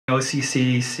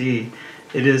OCCEC.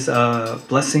 It is a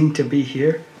blessing to be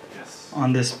here Yes.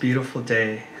 on this beautiful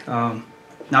day.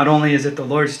 Not only is it the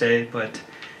Lord's Day, but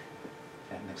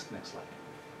And next slide.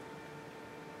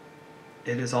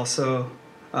 it is also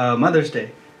Mother's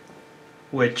Day,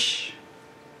 which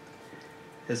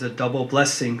is a double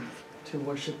blessing to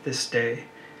worship this day.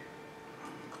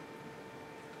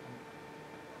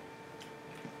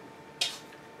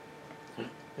 Yeah,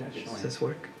 Does this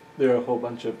work? There are a whole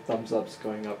bunch of thumbs ups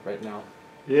going up right now.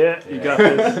 Yeah, you got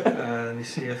this. Let me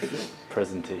see if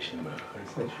Presentation.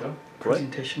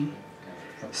 presentation.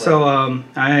 So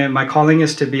my calling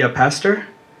is to be a pastor,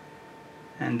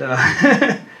 and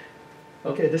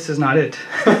okay, this is not it.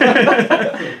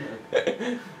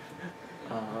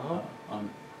 On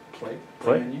play.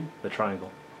 Play? Menu. The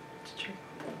triangle.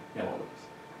 Yeah.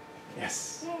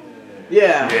 Yes.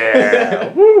 Yeah.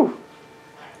 Yeah. Woo.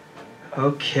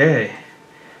 Okay.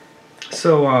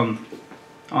 So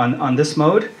on this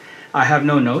mode, I have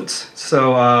no notes.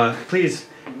 So please,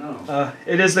 No.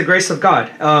 it is the grace of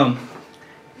God.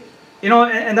 You know,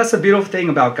 and that's the beautiful thing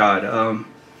about God.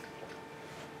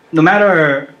 No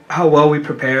matter how well we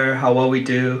prepare, how well we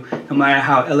do, no matter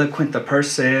how eloquent the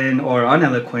person or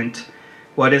uneloquent,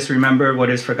 what is remembered, what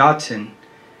is forgotten,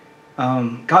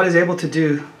 God is able to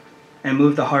do and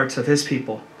move the hearts of His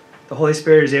people. The Holy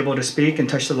Spirit is able to speak and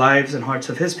touch the lives and hearts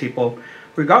of His people,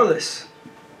 regardless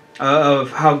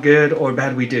of how good or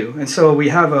bad we do. And so we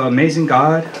have an amazing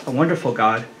God, a wonderful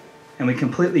God, and we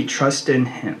completely trust in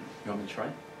Him. You want me to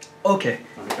try? Okay.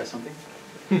 Want me to try something?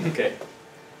 Okay.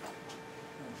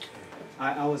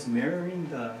 I was mirroring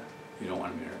the... You don't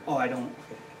want to mirror. Oh, I don't...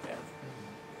 Yeah.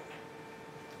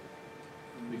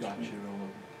 We got you.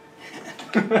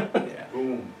 Yeah.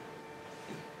 Boom.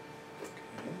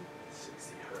 Okay.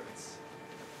 60 hertz.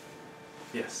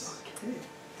 Yes. Okay.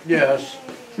 Yes.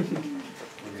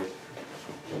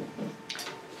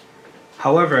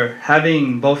 However,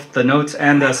 having both the notes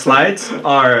and the slides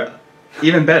are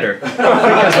even better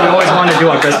because we always want to do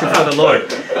our best before the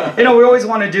Lord. You know, we always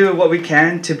want to do what we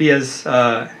can to be as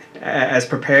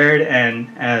prepared and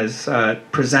as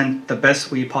present the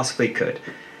best we possibly could.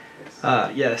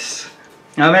 Yes.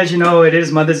 Now, as you know, it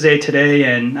is Mother's Day today,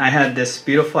 and I had this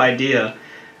beautiful idea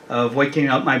of waking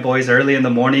up my boys early in the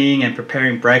morning and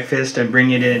preparing breakfast and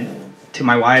bringing it in to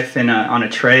my wife on a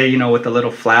tray, you know, with a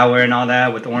little flour and all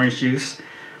that, with orange juice.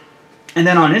 And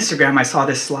then on Instagram, I saw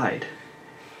this slide.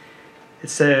 It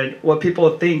said what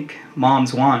people think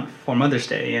moms want for Mother's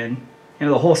Day, and you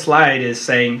know, the whole slide is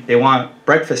saying they want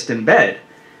breakfast in bed.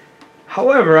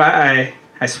 However, I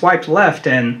swiped left,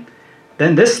 and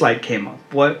then this slide came up.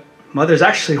 What mothers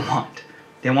actually want.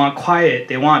 They want quiet.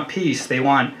 They want peace. They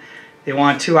want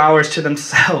 2 hours to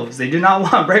themselves. They do not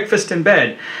want breakfast in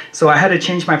bed. So I had to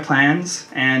change my plans,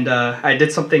 and I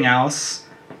did something else.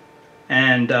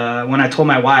 And when I told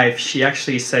my wife, she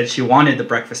actually said she wanted the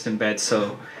breakfast in bed,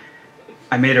 so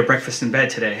I made her breakfast in bed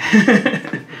today.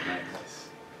 Nice.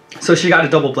 So she got a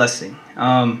double blessing.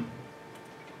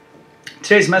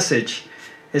 Today's message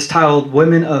is titled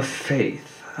Women of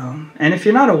Faith. And if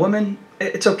you're not a woman,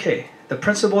 it's okay. The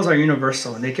principles are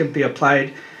universal, and they can be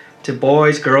applied to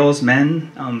boys, girls,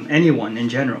 men, anyone in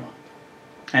general.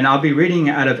 And I'll be reading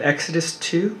out of Exodus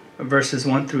 2, verses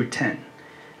 1 through 10.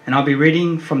 And I'll be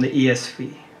reading from the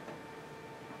ESV.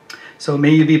 So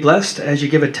may you be blessed as you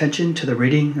give attention to the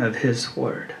reading of His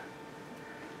Word.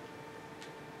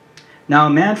 Now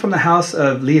a man from the house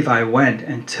of Levi went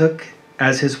and took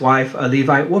as his wife a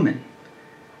Levite woman.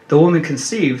 The woman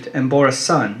conceived and bore a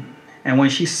son, and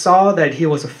when she saw that he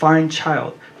was a fine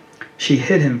child, she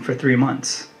hid him for 3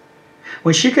 months.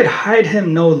 When she could hide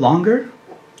him no longer,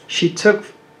 she took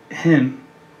for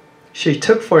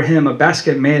him a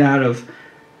basket made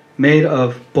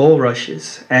of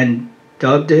bulrushes and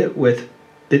daubed it with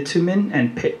bitumen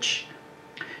and pitch.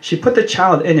 She put the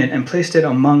child in it and placed it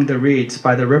among the reeds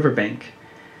by the riverbank.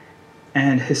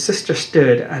 And his sister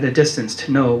stood at a distance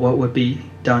to know what would be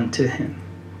done to him.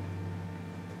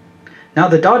 Now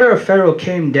the daughter of Pharaoh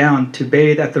came down to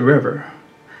bathe at the river,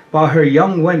 while her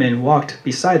young women walked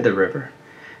beside the river.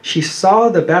 She saw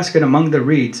the basket among the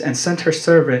reeds and sent her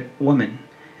servant woman,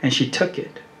 and she took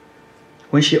it.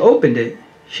 When she opened it,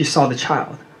 she saw the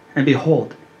child, and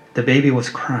behold, the baby was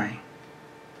crying.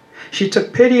 She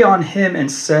took pity on him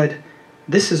and said,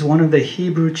 "This is one of the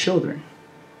Hebrew children."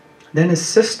 Then his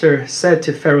sister said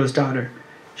to Pharaoh's daughter,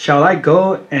 "Shall I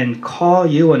go and call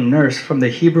you a nurse from the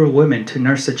Hebrew women to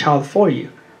nurse the child for you?"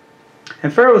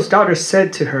 And Pharaoh's daughter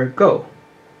said to her, "Go."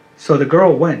 So the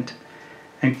girl went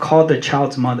and called the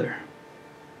child's mother.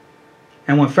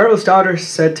 And when Pharaoh's daughter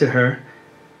said to her,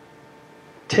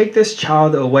 "Take this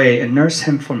child away and nurse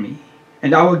him for me,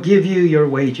 and I will give you your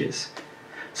wages."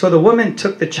 So the woman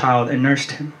took the child and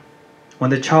nursed him. When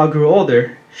the child grew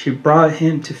older, she brought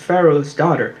him to Pharaoh's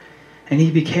daughter, and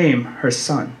he became her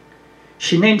son.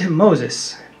 She named him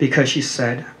Moses because she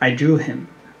said, "I drew him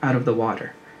out of the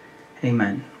water."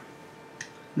 Amen.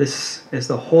 This is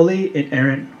the holy,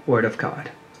 inerrant word of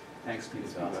God. Thanks be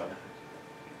to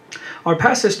God. Our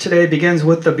passage today begins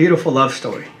with the beautiful love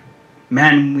story.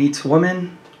 Man meets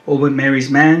woman, woman marries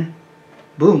man,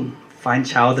 boom, fine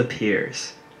child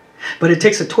appears. But it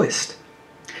takes a twist.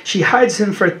 She hides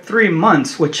him for 3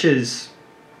 months, which is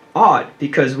odd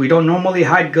because we don't normally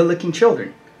hide good-looking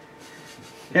children.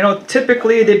 You know,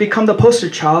 typically they become the poster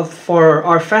child for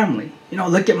our family. You know,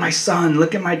 look at my son,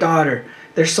 look at my daughter.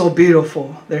 They're so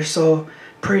beautiful, they're so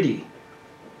pretty.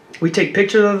 We take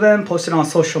pictures of them, post it on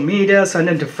social media, send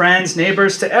them to friends,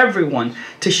 neighbors, to everyone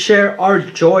to share our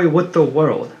joy with the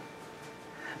world.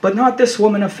 But not this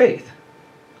woman of faith.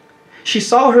 She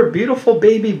saw her beautiful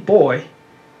baby boy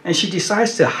and she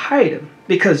decides to hide him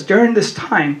because during this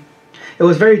time it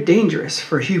was very dangerous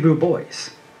for Hebrew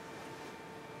boys.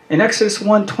 In Exodus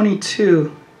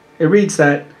 1:22, it reads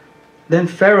that, "Then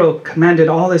Pharaoh commanded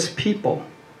all his people,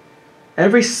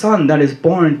 'Every son that is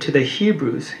born to the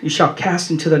Hebrews you shall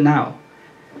cast into the Nile,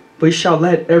 but you shall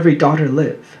let every daughter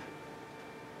live.'"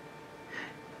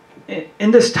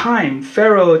 In this time,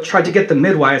 Pharaoh tried to get the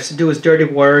midwives to do his dirty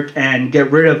work and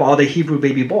get rid of all the Hebrew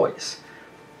baby boys.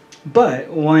 But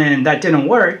when that didn't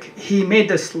work, he made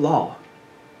this law.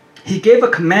 He gave a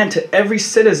command to every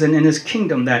citizen in his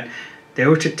kingdom that they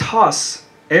were to toss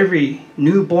every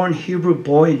newborn Hebrew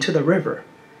boy into the river.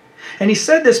 And he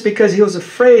said this because he was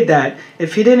afraid that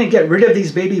if he didn't get rid of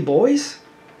these baby boys,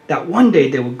 that one day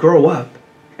they would grow up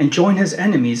and join his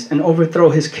enemies and overthrow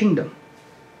his kingdom.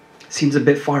 Seems a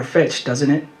bit far-fetched,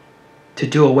 doesn't it? To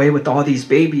do away with all these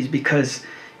babies because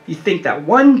you think that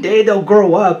one day they'll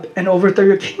grow up and overthrow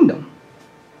your kingdom.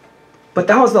 But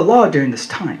that was the law during this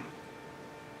time.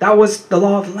 That was the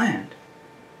law of the land.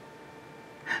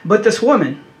 But this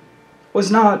woman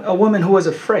was not a woman who was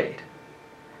afraid.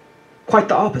 Quite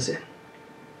the opposite.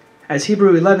 As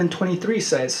Hebrew 11:23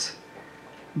 says,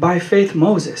 "By faith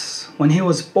Moses, when he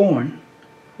was born,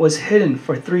 was hidden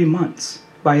for 3 months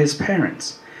by his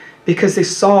parents, because they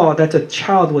saw that the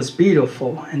child was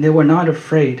beautiful and they were not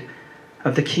afraid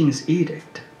of the king's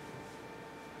edict."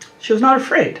 She was not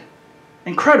afraid.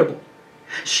 Incredible.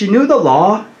 She knew the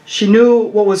law. She knew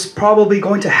what was probably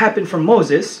going to happen for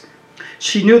Moses.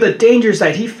 She knew the dangers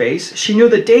that he faced. She knew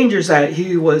the dangers that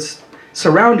he was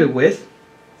surrounded with,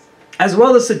 as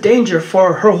well as the danger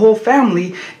for her whole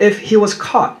family if he was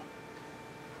caught.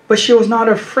 But she was not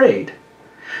afraid.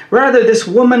 Rather, this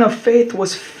woman of faith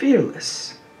was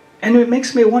fearless. And it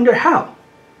makes me wonder how.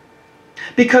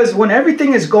 Because when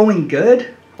everything is going good,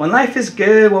 when life is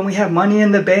good, when we have money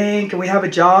in the bank and we have a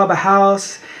job, a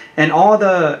house, and all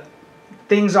the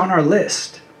things on our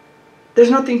list, there's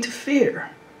nothing to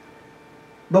fear.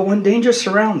 But when danger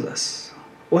surrounds us,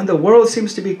 when the world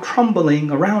seems to be crumbling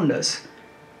around us,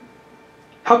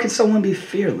 how can someone be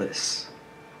fearless?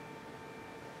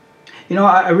 You know,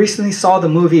 I recently saw the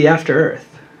movie After Earth.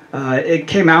 It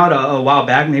came out a while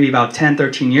back, maybe about 10,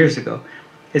 13 years ago.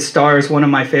 It stars one of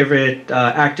my favorite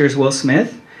actors, Will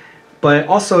Smith, but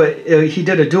also he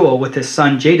did a duo with his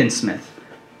son, Jaden Smith.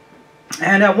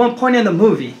 And at one point in the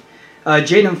movie,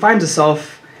 Jaden finds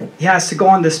himself, he has to go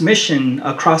on this mission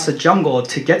across the jungle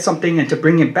to get something and to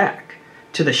bring it back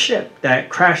to the ship that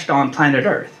crashed on planet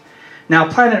Earth. Now,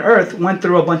 planet Earth went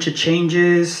through a bunch of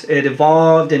changes, it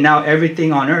evolved, and now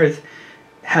everything on Earth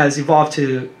has evolved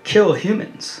to kill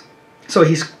humans. So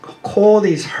he's cold,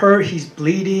 he's hurt, he's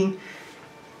bleeding,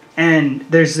 and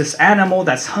there's this animal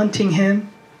that's hunting him,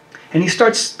 and he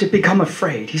starts to become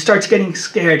afraid. He starts getting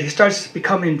scared, he starts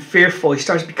becoming fearful, he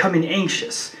starts becoming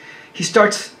anxious. He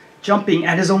starts jumping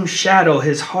at his own shadow,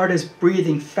 his heart is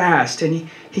breathing fast, and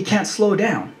he can't slow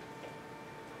down.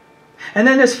 And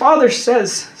then his father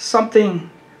says something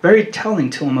very telling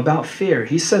to him about fear.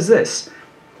 He says this,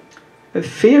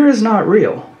 "Fear is not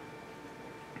real.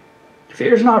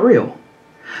 Fear is not real.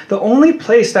 The only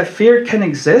place that fear can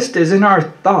exist is in our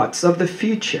thoughts of the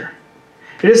future.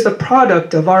 It is the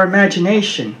product of our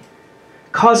imagination,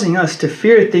 causing us to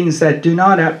fear things that do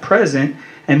not at present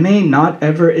and may not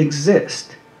ever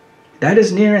exist. That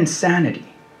is near insanity.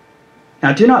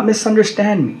 Now do not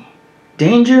misunderstand me.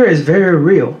 Danger is very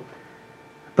real,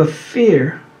 but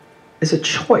fear is a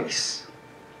choice."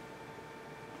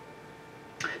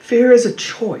 Fear is a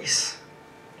choice.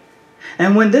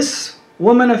 And when this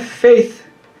woman of faith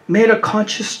made a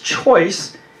conscious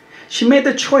choice, she made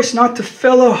the choice not to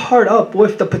fill her heart up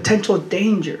with the potential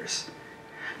dangers,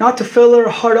 not to fill her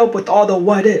heart up with all the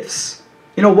what ifs.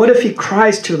 What if he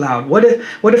cries too loud? What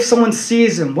if someone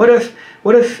sees him? What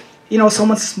if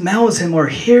someone smells him or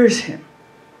hears him?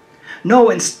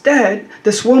 No, instead,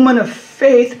 this woman of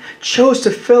faith chose to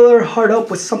fill her heart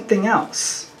up with something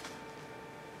else.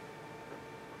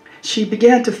 She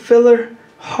began to fill her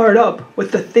heart up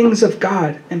with the things of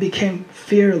God and became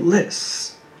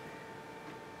fearless.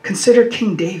 Consider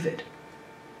King David.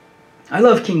 I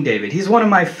love King David. He's one of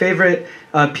my favorite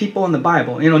people in the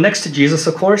Bible. Next to Jesus,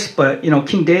 of course, but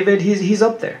King David, he's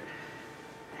up there.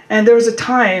 And there was a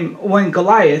time when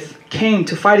Goliath came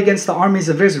to fight against the armies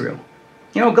of Israel.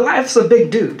 Goliath's a big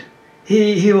dude.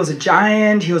 He was a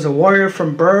giant, he was a warrior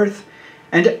from birth,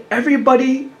 and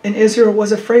everybody in Israel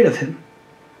was afraid of him.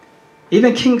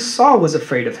 Even King Saul was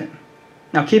afraid of him.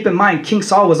 Now keep in mind, King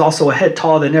Saul was also a head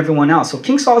taller than everyone else, so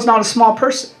King Saul is not a small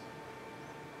person.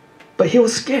 But he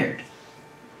was scared.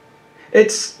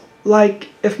 It's like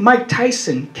if Mike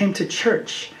Tyson came to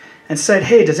church and said,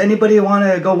 "Hey, does anybody want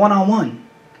to go one-on-one?"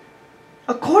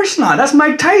 Of course not. That's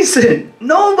Mike Tyson.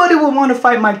 Nobody would want to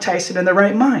fight Mike Tyson in their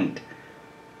right mind.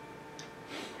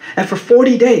 And for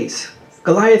 40 days,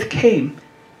 Goliath came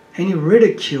and he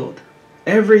ridiculed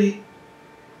every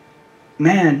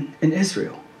man in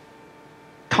Israel,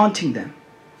 taunting them,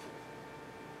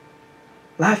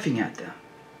 laughing at them.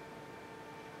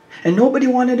 And nobody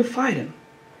wanted to fight him.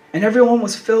 And everyone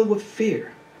was filled with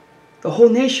fear. The whole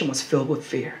nation was filled with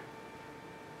fear.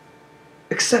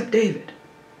 Except David.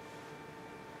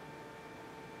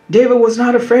 David was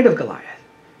not afraid of Goliath.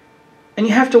 And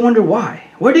you have to wonder why.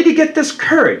 Where did he get this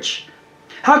courage?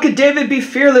 How could David be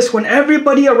fearless when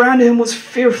everybody around him was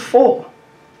fearful?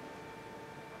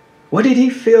 What did he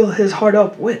fill his heart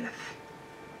up with?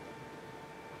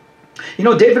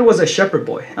 David was a shepherd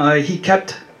boy. He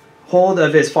kept hold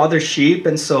of his father's sheep,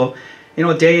 and so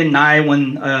day and night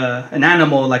when an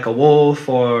animal like a wolf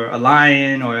or a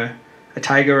lion or a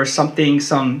tiger or something,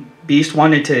 some beast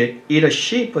wanted to eat a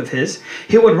sheep of his,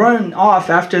 he would run off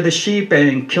after the sheep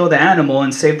and kill the animal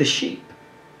and save the sheep.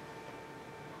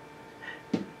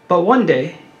 But one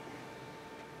day,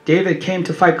 David came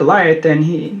to fight Goliath, and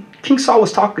King Saul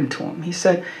was talking to him. He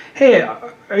said, "Hey,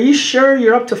 are you sure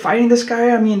you're up to fighting this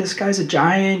guy? I mean, this guy's a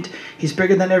giant. He's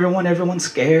bigger than everyone. Everyone's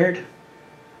scared."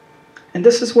 And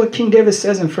this is what King David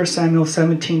says in 1 Samuel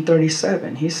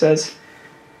 17:37. He says,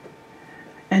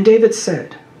 "And David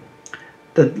said,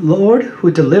 'The Lord who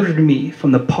delivered me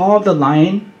from the paw of the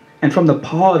lion and from the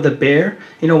paw of the bear,'"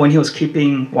 when he was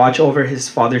keeping watch over his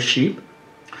father's sheep,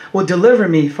 "will deliver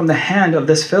me from the hand of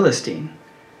this Philistine."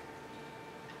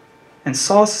 And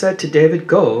Saul said to David,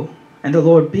 "Go, and the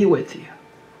Lord be with you."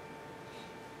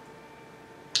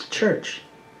 Church,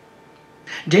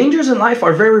 dangers in life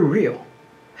are very real.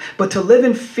 But to live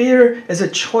in fear is a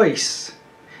choice.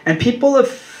 And people of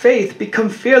faith become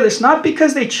fearless not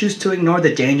because they choose to ignore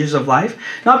the dangers of life,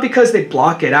 not because they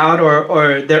block it out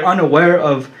or they're unaware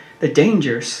of the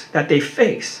dangers that they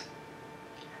face,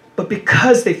 but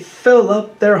because they fill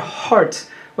up their hearts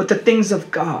with the things of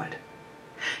God.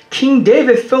 King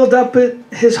David filled up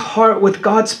his heart with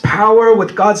God's power,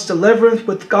 with God's deliverance,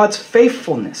 with God's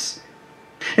faithfulness.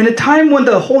 In a time when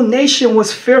the whole nation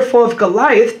was fearful of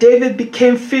Goliath, David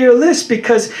became fearless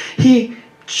because he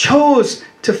chose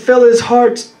to fill his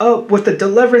heart up with the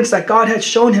deliverance that God had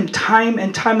shown him time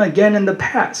and time again in the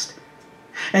past.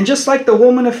 And just like the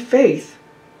woman of faith,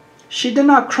 she did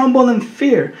not crumble in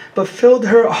fear, but filled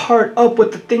her heart up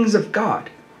with the things of God.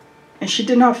 And she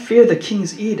did not fear the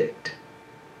king's edict.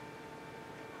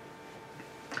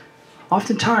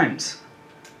 Oftentimes,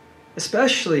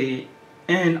 especially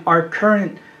in our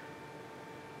current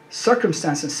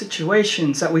circumstances,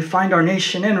 situations that we find our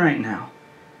nation in right now,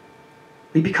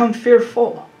 we become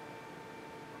fearful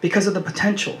because of the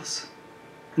potentials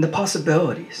and the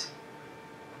possibilities.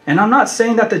 And I'm not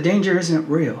saying that the danger isn't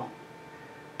real,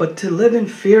 but to live in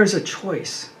fear is a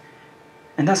choice.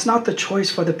 And that's not the choice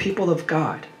for the people of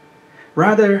God.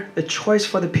 Rather, the choice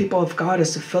for the people of God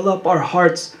is to fill up our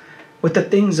hearts with the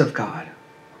things of God,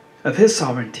 of His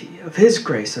sovereignty, of His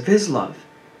grace, of His love,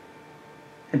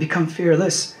 and become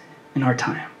fearless in our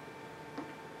time.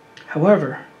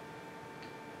 However,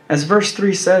 as verse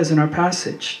 3 says in our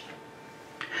passage,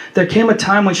 there came a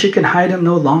time when she could hide him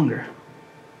no longer.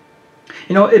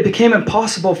 It became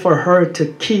impossible for her to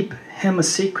keep him a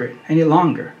secret any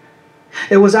longer.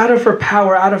 It was out of her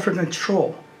power, out of her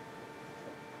control.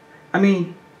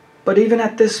 But even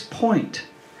at this point,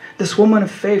 this woman of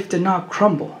faith did not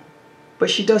crumble, but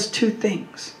she does two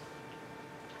things.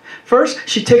 First,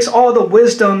 she takes all the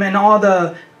wisdom and all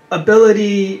the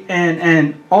ability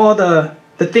and all the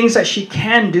things that she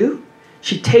can do.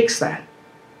 She takes that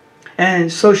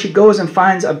And so she goes and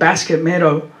finds a basket made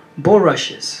of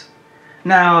bulrushes.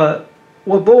 Now,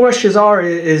 what bulrushes are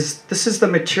is this is the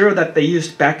material that they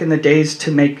used back in the days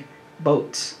to make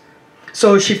boats.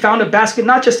 So she found a basket,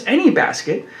 not just any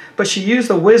basket, but she used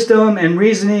the wisdom and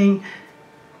reasoning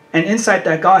and insight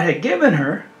that God had given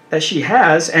her, that she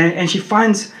has, and she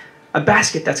finds a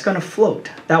basket that's going to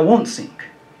float, that won't sink.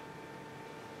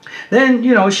 Then,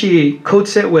 she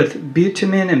coats it with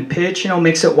bitumen and pitch,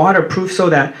 makes it waterproof so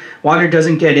that water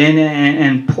doesn't get in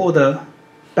and pull the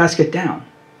basket down.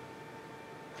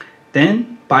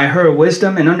 Then, by her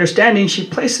wisdom and understanding, she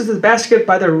places the basket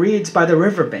by the reeds by the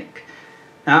riverbank.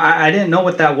 Now, I didn't know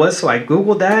what that was, so I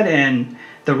Googled that, and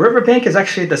the riverbank is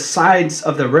actually the sides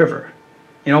of the river.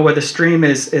 Where the stream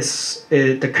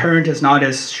the current is not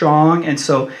as strong, and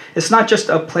so it's not just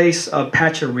a place, a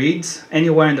patch of reeds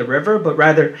anywhere in the river, but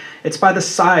rather it's by the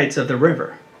sides of the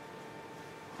river.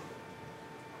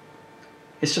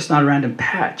 It's just not a random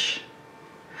patch.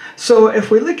 So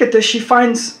if we look at this, she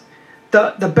finds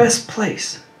the best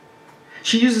place.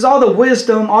 She uses all the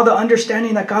wisdom, all the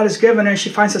understanding that God has given her, and she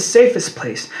finds the safest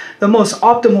place, the most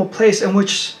optimal place in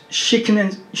which she can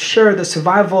ensure the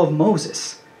survival of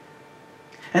Moses.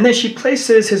 And then she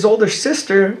places his older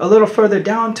sister a little further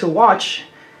down to watch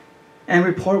and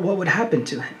report what would happen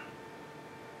to him.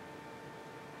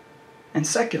 And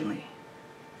secondly,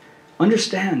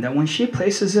 understand that when she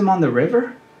places him on the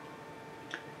river,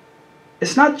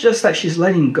 it's not just that she's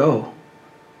letting go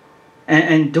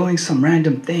and doing some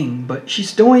random thing, but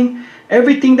she's doing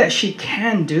everything that she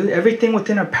can do, everything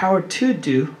within her power to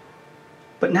do,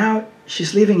 but now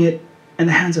she's leaving it in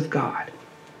the hands of God.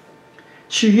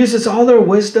 She uses all her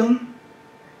wisdom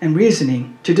and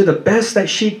reasoning to do the best that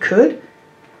she could,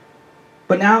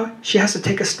 but now she has to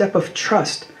take a step of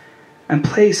trust and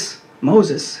place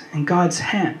Moses in God's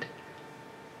hand.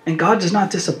 And God does not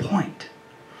disappoint.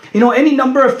 Any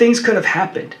number of things could have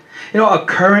happened. A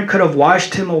current could have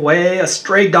washed him away. A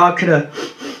stray dog could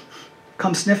have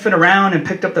come sniffing around and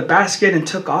picked up the basket and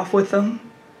took off with him.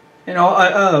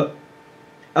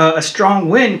 A strong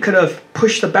wind could have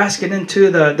pushed the basket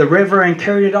into the river and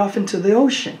carried it off into the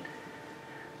ocean.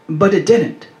 But it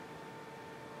didn't.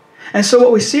 And so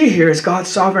what we see here is God's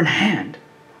sovereign hand.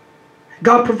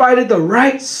 God provided the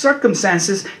right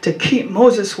circumstances to keep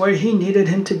Moses where he needed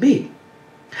him to be.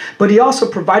 But he also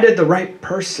provided the right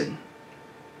person.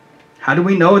 How do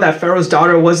we know that Pharaoh's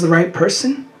daughter was the right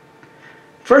person?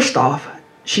 First off,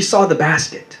 she saw the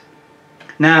basket.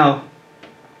 Now,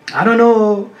 I don't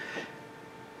know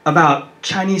about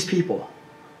Chinese people,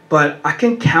 but I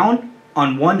can count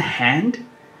on one hand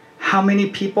how many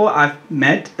people I've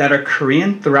met that are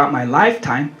Korean throughout my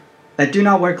lifetime that do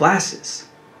not wear glasses.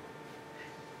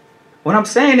 What I'm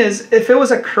saying is, if it was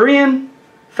a Korean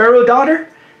Pharaoh daughter,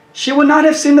 she would not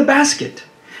have seen the basket.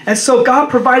 And so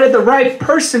God provided the right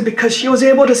person because she was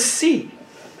able to see.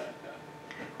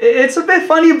 It's a bit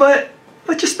funny, but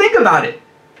just think about it.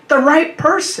 The right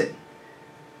person.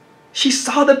 She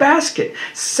saw the basket.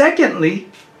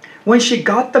 Secondly, when she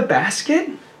got the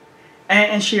basket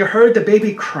and she heard the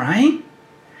baby crying,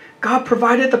 God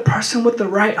provided the person with the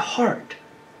right heart.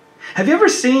 Have you ever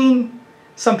seen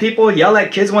some people yell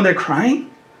at kids when they're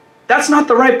crying? That's not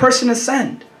the right person to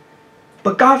send.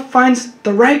 But God finds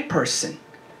the right person.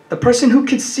 The person who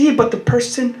can see, but the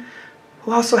person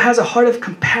who also has a heart of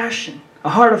compassion, a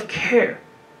heart of care.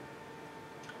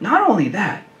 Not only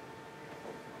that,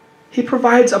 he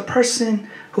provides a person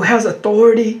who has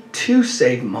authority to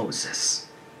save Moses.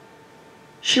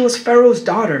 She was Pharaoh's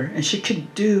daughter, and she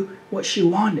could do what she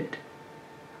wanted.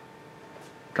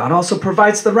 God also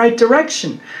provides the right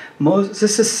direction.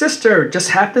 Moses' sister just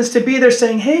happens to be there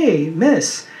saying, "Hey,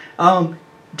 miss,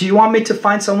 do you want me to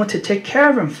find someone to take care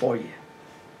of him for you?"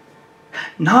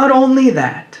 Not only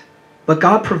that, but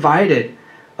God provided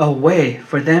a way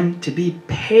for them to be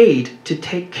paid to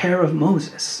take care of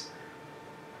Moses.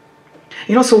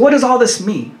 So what does all this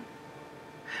mean?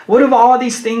 What do all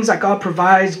these things that God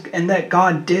provides and that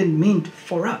God did mean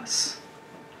for us?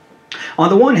 On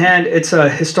the one hand, it's a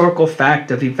historical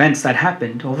fact of events that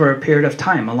happened over a period of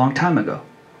time, a long time ago.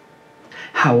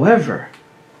 However,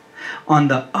 on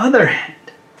the other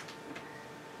hand,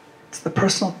 it's the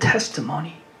personal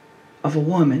testimony of a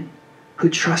woman who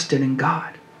trusted in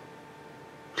God.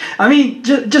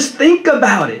 Just think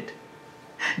about it.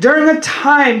 During a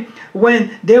time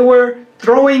when they were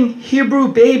throwing Hebrew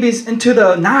babies into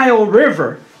the Nile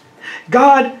River,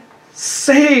 God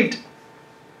saved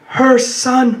her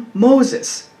son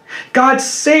Moses. God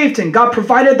saved him. God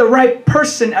provided the right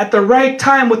person at the right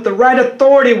time with the right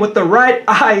authority, with the right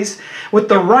eyes, with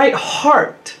the right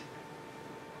heart.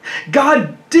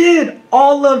 God did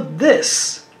all of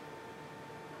this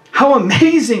how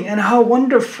amazing and how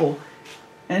wonderful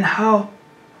and how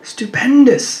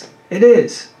stupendous it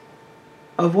is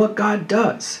of what God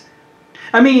does.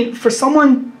 I mean, for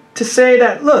someone to say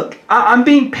that, look, I'm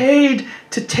being paid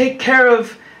to take care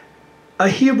of a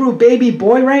Hebrew baby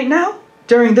boy right now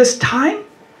during this time,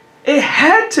 it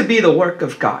had to be the work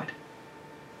of God.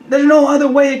 There's no other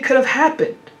way it could have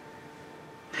happened.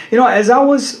 You know, as I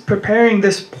was preparing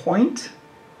this point,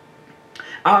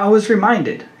 I was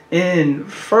reminded in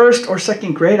first or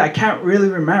second grade, I can't really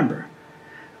remember,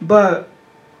 but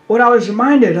what I was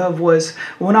reminded of was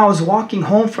when I was walking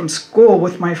home from school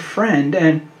with my friend,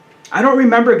 and I don't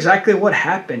remember exactly what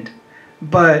happened,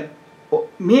 but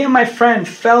me and my friend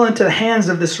fell into the hands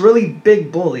of this really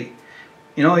big bully,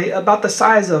 you know, about the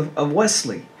size of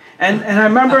Wesley. And I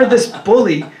remember this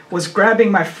bully was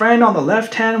grabbing my friend on the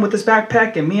left hand with his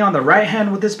backpack and me on the right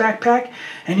hand with his backpack,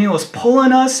 and he was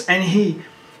pulling us, and he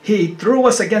threw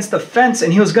us against the fence,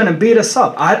 and he was going to beat us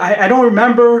up. I don't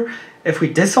remember if we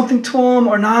did something to him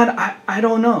or not. I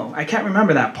don't know. I can't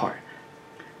remember that part.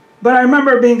 But I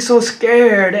remember being so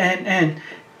scared and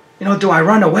you know, do I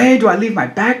run away? Do I leave my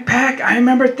backpack? I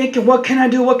remember thinking, what can I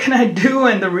do? What can I do?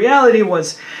 And the reality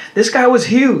was, this guy was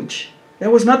huge.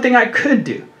 There was nothing I could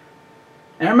do.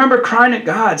 And I remember crying at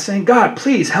God, saying, God,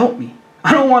 please help me.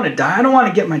 I don't want to die. I don't want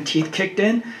to get my teeth kicked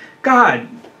in. God,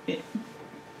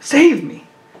 save me.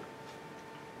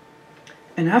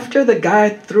 And after the guy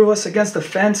threw us against the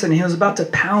fence and he was about to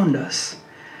pound us,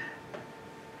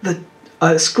 the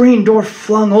screen door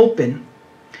flung open,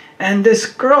 and this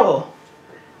girl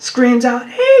screams out,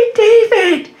 "Hey,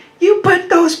 David, you put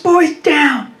those boys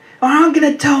down or I'm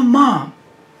going to tell Mom."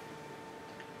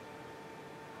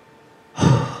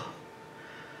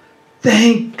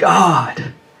 Thank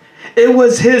God. It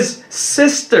was his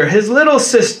sister, his little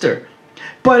sister.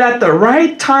 But at the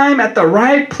right time, at the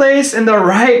right place, in the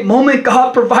right moment,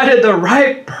 God provided the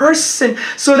right person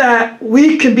so that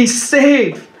we can be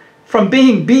saved from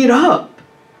being beat up.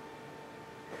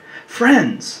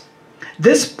 Friends,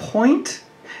 this point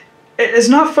is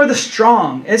not for the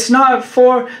strong. It's not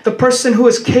for the person who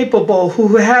is capable,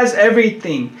 who has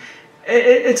everything.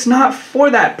 It's not for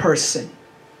that person.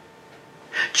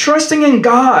 Trusting in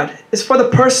God is for the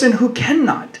person who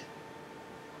cannot.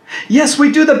 Yes, we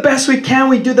do the best we can,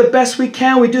 we do the best we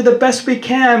can, we do the best we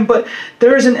can, but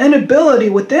there is an inability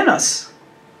within us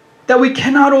that we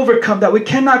cannot overcome, that we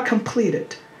cannot complete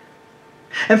it.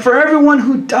 And for everyone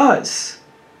who does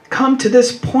come to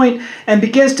this point and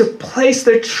begins to place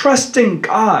their trust in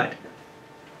God,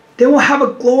 they will have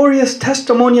a glorious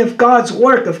testimony of God's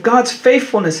work, of God's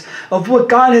faithfulness, of what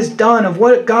God has done, of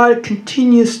what God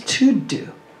continues to do.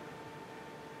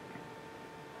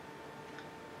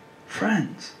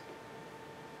 Friends,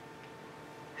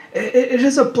 it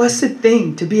is a blessed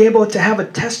thing to be able to have a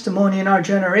testimony in our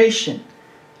generation.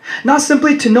 Not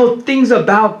simply to know things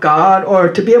about God or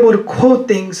to be able to quote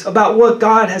things about what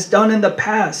God has done in the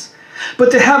past,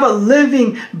 but to have a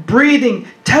living, breathing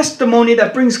testimony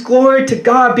that brings glory to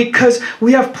God because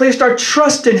we have placed our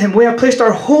trust in Him. We have placed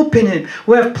our hope in Him.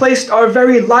 We have placed our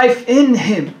very life in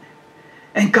Him.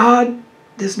 And God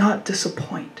does not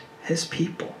disappoint His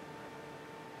people.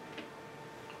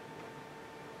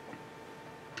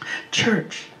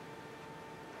 Church,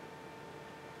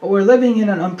 we're living in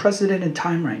an unprecedented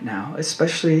time right now,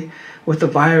 especially with the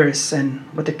virus and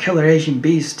with the killer Asian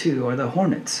bees too, or the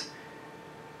hornets.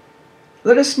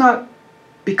 Let us not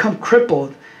become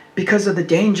crippled because of the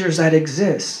dangers that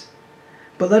exist,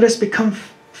 but let us become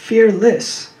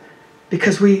fearless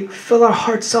because we fill our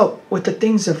hearts up with the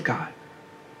things of God,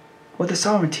 with the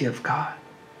sovereignty of God,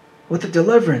 with the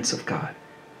deliverance of God.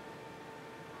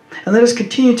 And let us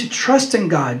continue to trust in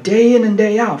God day in and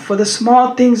day out for the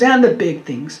small things and the big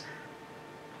things,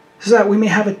 so that we may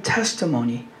have a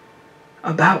testimony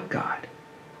about God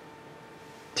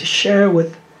to share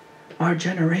with our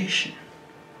generation.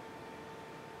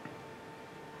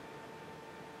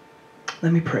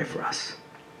 Let me pray for us.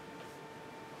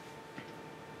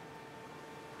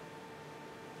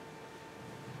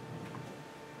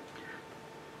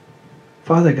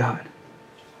 Father God,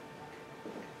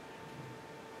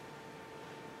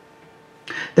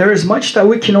 there is much that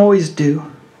we can always do.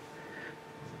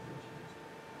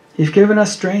 You've given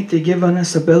us strength, you've given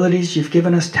us abilities, you've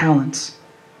given us talents.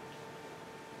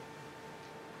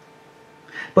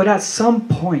 But at some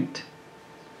point,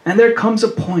 and there comes a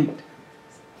point,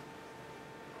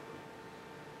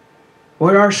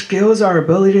 where our skills, our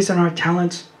abilities, and our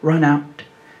talents run out.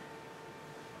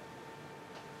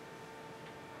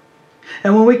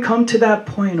 And when we come to that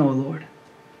point, oh Lord,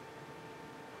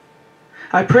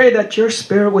 I pray that your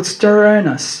Spirit would stir in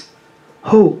us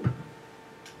hope,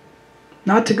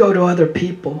 not to go to other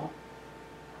people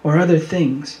or other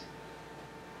things,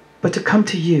 but to come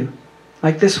to you,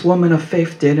 like this woman of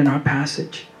faith did in our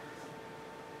passage.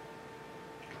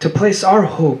 To place our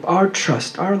hope, our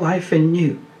trust, our life in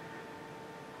you,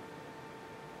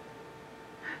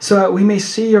 so that we may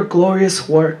see your glorious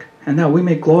work and that we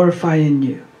may glorify in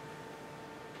you.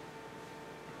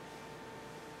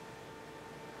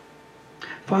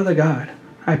 Father God,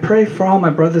 I pray for all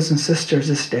my brothers and sisters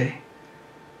this day,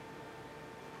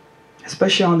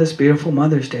 especially on this beautiful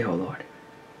Mother's Day, O Lord,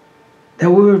 that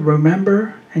we would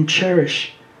remember and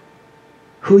cherish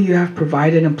who you have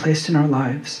provided and placed in our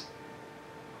lives.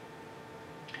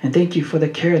 And thank you for the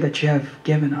care that you have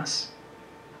given us.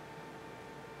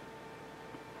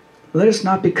 Let us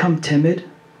not become timid,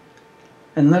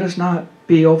 and let us not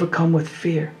be overcome with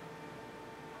fear.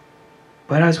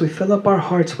 But as we fill up our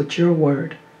hearts with your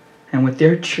word and with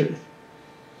your truth,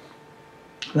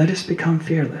 let us become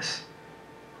fearless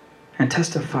and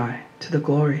testify to the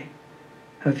glory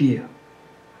of you.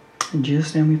 In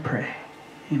Jesus' name we pray.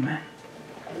 Amen.